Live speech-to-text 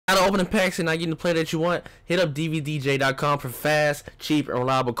Out of opening packs and not getting the play that you want, hit up dvdj.com for fast, cheap, and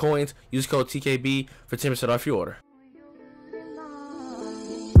reliable coins. Use code TKB for 10% off your order.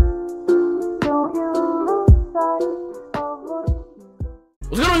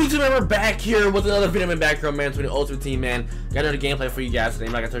 What's going on, YouTube, man? We're back here with another video, man. Background man, 20 Ultimate Team, man. Got another gameplay for you guys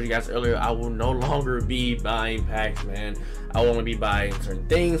today. Like I told you guys earlier, I will no longer be buying packs, man. I want to be buying certain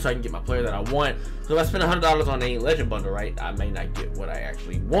things so I can get my player that I want. So if I spend $100 on a legend bundle, right, I may not get what I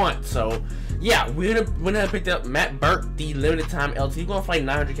actually want. So yeah, we went ahead and picked up Birk, the limited time LT. He's going for like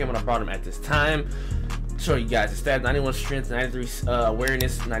 900k when I brought him at this time. Show you guys his stats: 91 strength, 93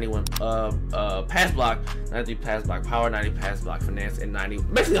 awareness, 91 pass block, 93 pass block power, 90 pass block finesse, and 90,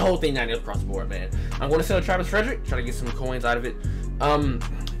 basically the whole thing 90 across the board, man. I'm going to sell Travis Frederick, try to get some coins out of it.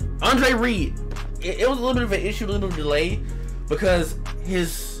 Andre Reed, it was a little bit of an issue, a little bit of delay, because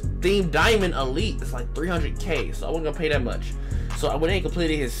his theme diamond elite is like 300k, so I wasn't gonna pay that much. So I went and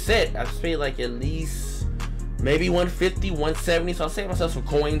completed his set. I paid like at least maybe 150, 170, so I'll save myself some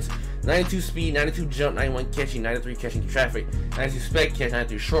coins. 92 speed, 92 jump, 91 catching, 93 catching traffic, 92 spec catch,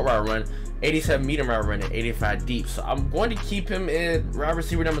 93 short route run, 87 medium route run, and 85 deep. So I'm going to keep him in wide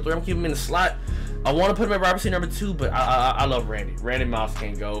receiver number 3. I'm keeping him in the slot. I want to put him at wide receiver number 2, but I love Randy. Randy Moss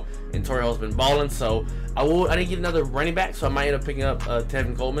can't go, and Torio's been balling. So I didn't get another running back, so I might end up picking up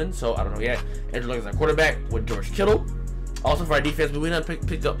Tevin Coleman. So I don't know yet. Andrew Luck is our quarterback with George Kittle. Also for our defense, we went and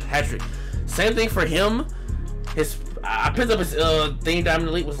picked up Patric. Same thing for him. I picked up his theme diamond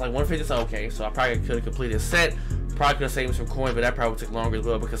elite was like 150, so okay, so I probably could have completed his set. Probably could have saved me some coin, but that probably took longer as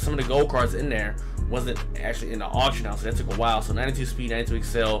well because some of the gold cards in there wasn't actually in the auction house, so that took a while. So 92 speed, 92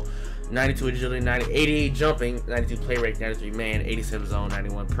 excel, 92 agility, 88 jumping, 92 play rate, 93 man, 87 zone,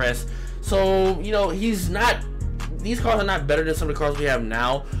 91 press. So you know he's not. These cards are not better than some of the cards we have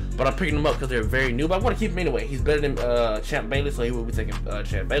now, but I'm picking them up because they're very new. But I want to keep him anyway. He's better than Champ Bailey, so he will be taking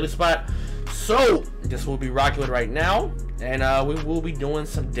Champ Bailey's spot. So this will be rocking with right now, and we will be doing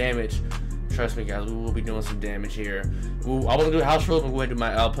some damage. Trust me, guys, we will be doing some damage here. I want to do house rules. I'm going to do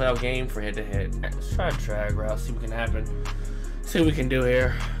my playoff game for head-to-head. Let's try a drag route, see what can happen. See what we can do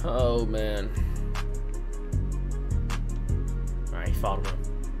here. Oh man! All right, he followed him.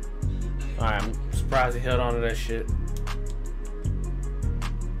 All right, I'm surprised he held on to that shit.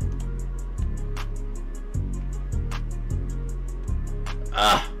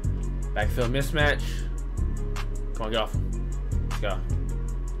 Backfield mismatch. Come on, get off him. Let's go.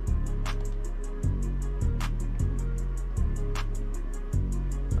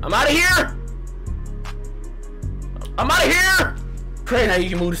 I'm out of here! I'm out of here! Crazy how you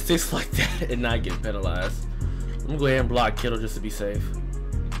can move the sticks like that and not get penalized. I'm gonna go ahead and block Kittle just to be safe.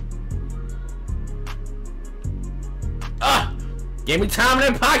 Gave me time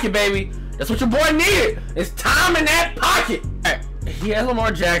in that pocket, baby. That's what your boy needed. It's time in that pocket. Right. He has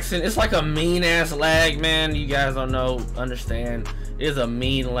Lamar Jackson. It's like a mean ass lag, man. You guys don't understand. It is a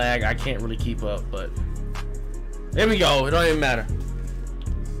mean lag. I can't really keep up, but there we go. It don't even matter.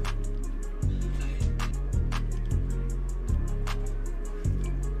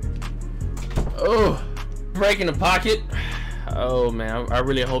 Oh, breaking the pocket. Oh man, I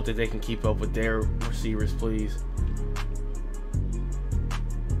really hope that they can keep up with their receivers, please.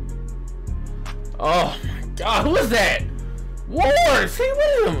 Oh my God, who is that? Ward, see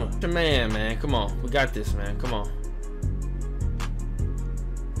with him. The man, come on, we got this, man. Come on.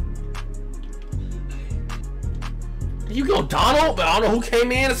 You go, Donald, but I don't know who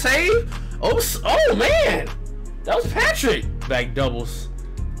came in to save. Oh man, that was Patric. Back doubles.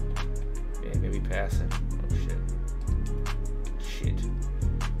 Yeah, maybe passing. Oh shit.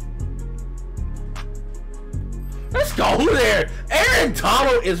 Let's go there. Aaron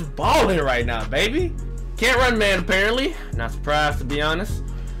Donald is balling right now, baby. Can't run man apparently. Not surprised, to be honest.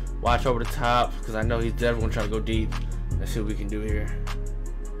 Watch over the top because I know he's definitely gonna try to go deep. Let's see what we can do here.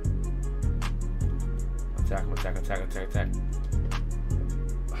 Attack him, attack.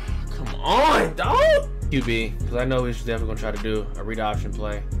 Come on, dog. QB, because I know he's definitely gonna try to do a read option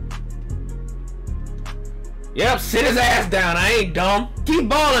play. Yep, sit his ass down. I ain't dumb. Keep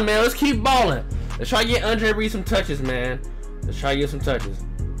balling, man. Let's keep balling. Let's try to get Andre Reed some touches, man. Let's try to get some touches.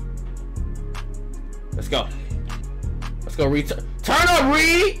 Let's go. Let's go, Reed. Turn up,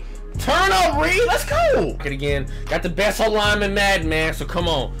 Reed. Turn up, Reed. Let's go. Get again. Got the best whole lineman Madden, man. So come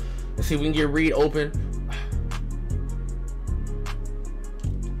on. Let's see if we can get Reed open.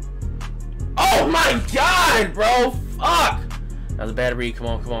 Oh my God, bro. Fuck. That was a bad read. Come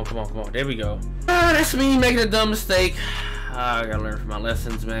on. There we go. That's me making a dumb mistake. I gotta learn from my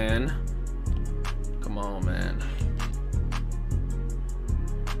lessons, man. Come on, man.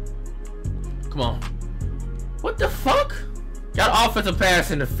 Come on. What the fuck? Got offensive pass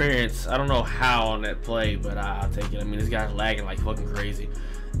interference. I don't know how on that play, but I'll take it. I mean, this guy's lagging like fucking crazy.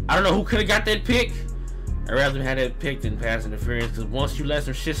 I don't know who could have got that pick. I'd rather have that pick than pass interference, because once you let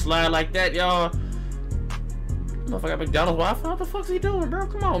some shit slide like that, y'all. Motherfucker got McDonald's Wi-Fi. What the fuck's he doing, bro?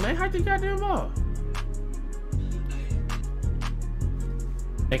 Come on, man. Hide the goddamn ball.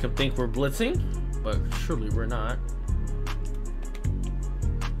 Make him think we're blitzing, but surely we're not.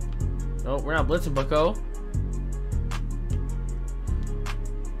 No, we're not blitzing, bucko.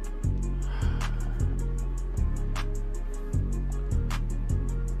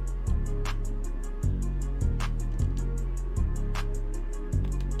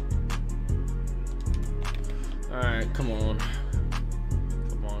 Alright, come on.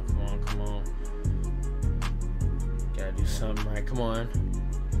 Come on, come on, come on. Gotta do something right. Come on.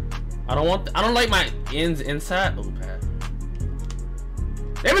 I don't like my ends inside. Oh, pass.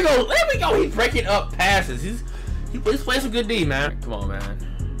 There we go. There we go. He's breaking up passes. He's playing some good D, man. Come on, man.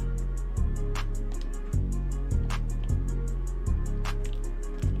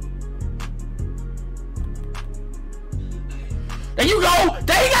 There you go.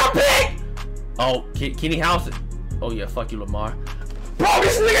 There you go, pick. Oh, can he house it? Oh yeah, fuck you, Lamar. Bro,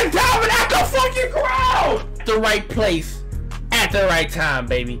 this nigga diving at the fucking ground. The right place at the right time,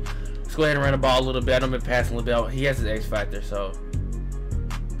 baby. Let's go ahead and run the ball a little bit. I don't been passing a little bit. He has his X factor, so.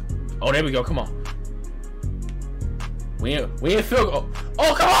 Oh, there we go. Come on. We in field goal.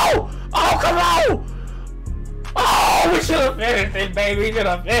 Oh, come on! Oh, come on! Oh, we should have finished it, baby. We should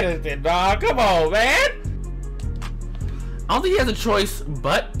have finished it, dog. Come on, man. I don't think he has a choice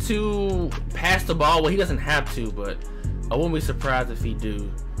but to pass the ball. Well, he doesn't have to, but I wouldn't be surprised if he do.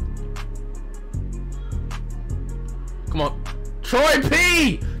 Come on. Troy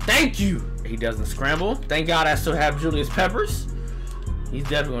P! Thank you! He doesn't scramble. Thank God I still have Julius Peppers. He's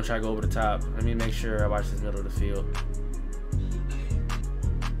definitely gonna try to go over the top. Let me make sure I watch this middle of the field.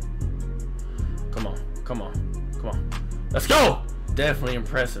 Come on, come on, come on. Let's go! Definitely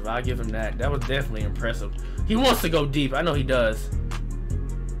impressive. I'll give him that. That was definitely impressive. He wants to go deep. I know he does.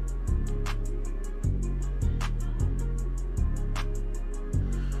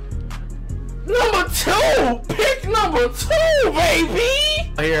 Number 2! Pick number 2,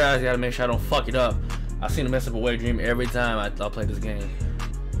 baby! Here, I gotta make sure I don't fuck it up. I seem to mess up a wet dream every time I play this game.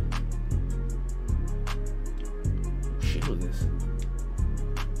 Shit, who is this?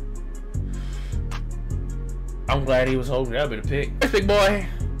 I'm glad he was holding. That'd be the pick. Hey, big boy.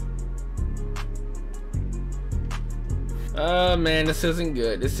 Man, this isn't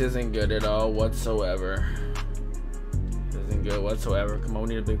good. This isn't good at all whatsoever. This isn't good whatsoever. Come on,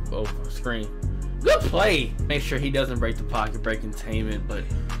 we need a big screen. Good play. Make sure he doesn't break the pocket, break containment, but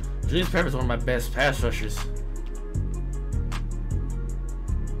Julius Peppers is one of my best pass rushers.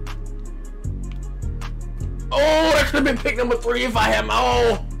 Oh, that could have been pick number 3 if I had my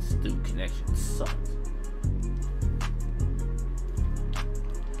own. Stupid connection sucks.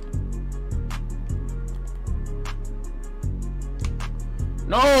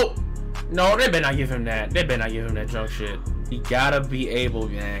 No, no, they better not give him that. They better not give him that junk shit. He gotta be able,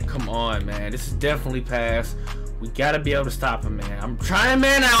 man. Come on, man. This is definitely pass. We gotta be able to stop him, man. I'm trying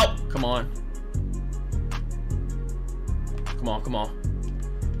man out. Come on. Come on, come on.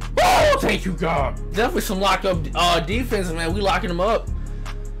 Oh, thank you, God. Definitely some locked up defense, man. We locking him up.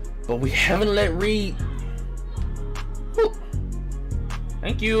 But we haven't let Reed. Whew.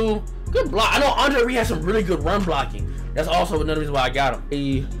 Thank you. Good block. I know Andre Reed has some really good run blocking. That's also another reason why I got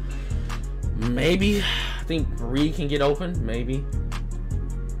him. Maybe. I think Reed can get open. Maybe.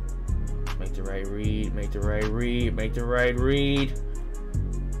 Make the right read. Make the right read. Make the right read.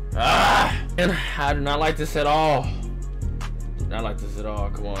 Ah! And I do not like this at all. Do not like this at all.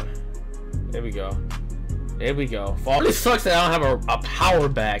 Come on. There we go. There we go. It really sucks that I don't have a power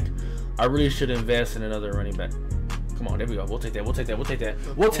back. I really should invest in another running back. Come on. There we go. We'll take that. We'll take that. We'll take that.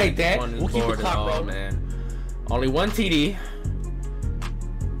 We'll take that. We'll keep the clock rolling, man. Only one TD.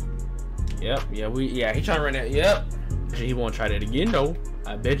 Yep. Yeah. He trying to run that. Yep. He won't try that again, though.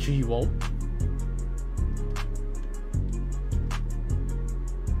 I bet you he won't.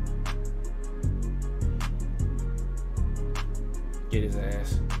 Get his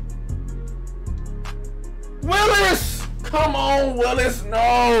ass. Willis! Come on, Willis.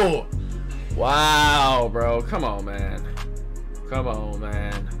 No. Wow, bro. Come on, man. Come on,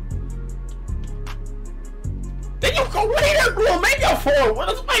 man. There you go. Later, bro. Make up for it.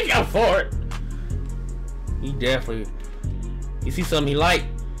 Let's make up for it. He definitely. You see something he like.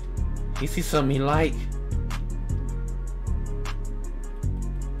 You see something he like.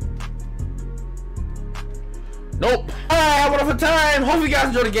 Nope. Oh, Alright, what up for time? Hope you guys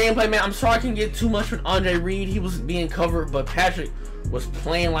enjoyed the gameplay, man. I'm sorry I couldn't get too much with Andre Reed. He was being covered, but Patrick was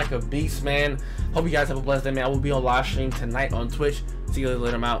playing like a beast, man. Hope you guys have a blessed day, man. I will be on live stream tonight on Twitch. See you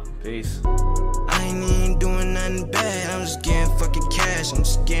later. I'm out. Peace. I ain't even doing nothing bad. I'm just getting fucking cash. I'm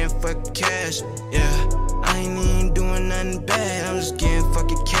just getting fucking cash. Yeah. I ain't even doing nothing bad. I'm just getting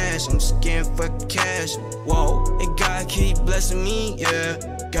fucking cash. I'm just getting fucking cash. Whoa. And God keep blessing me. Yeah.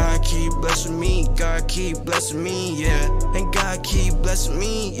 God keep blessing me. God keep blessing me. Yeah. And God keep blessing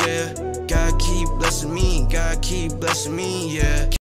me. Yeah. God keep blessing me. God keep blessing me. Yeah.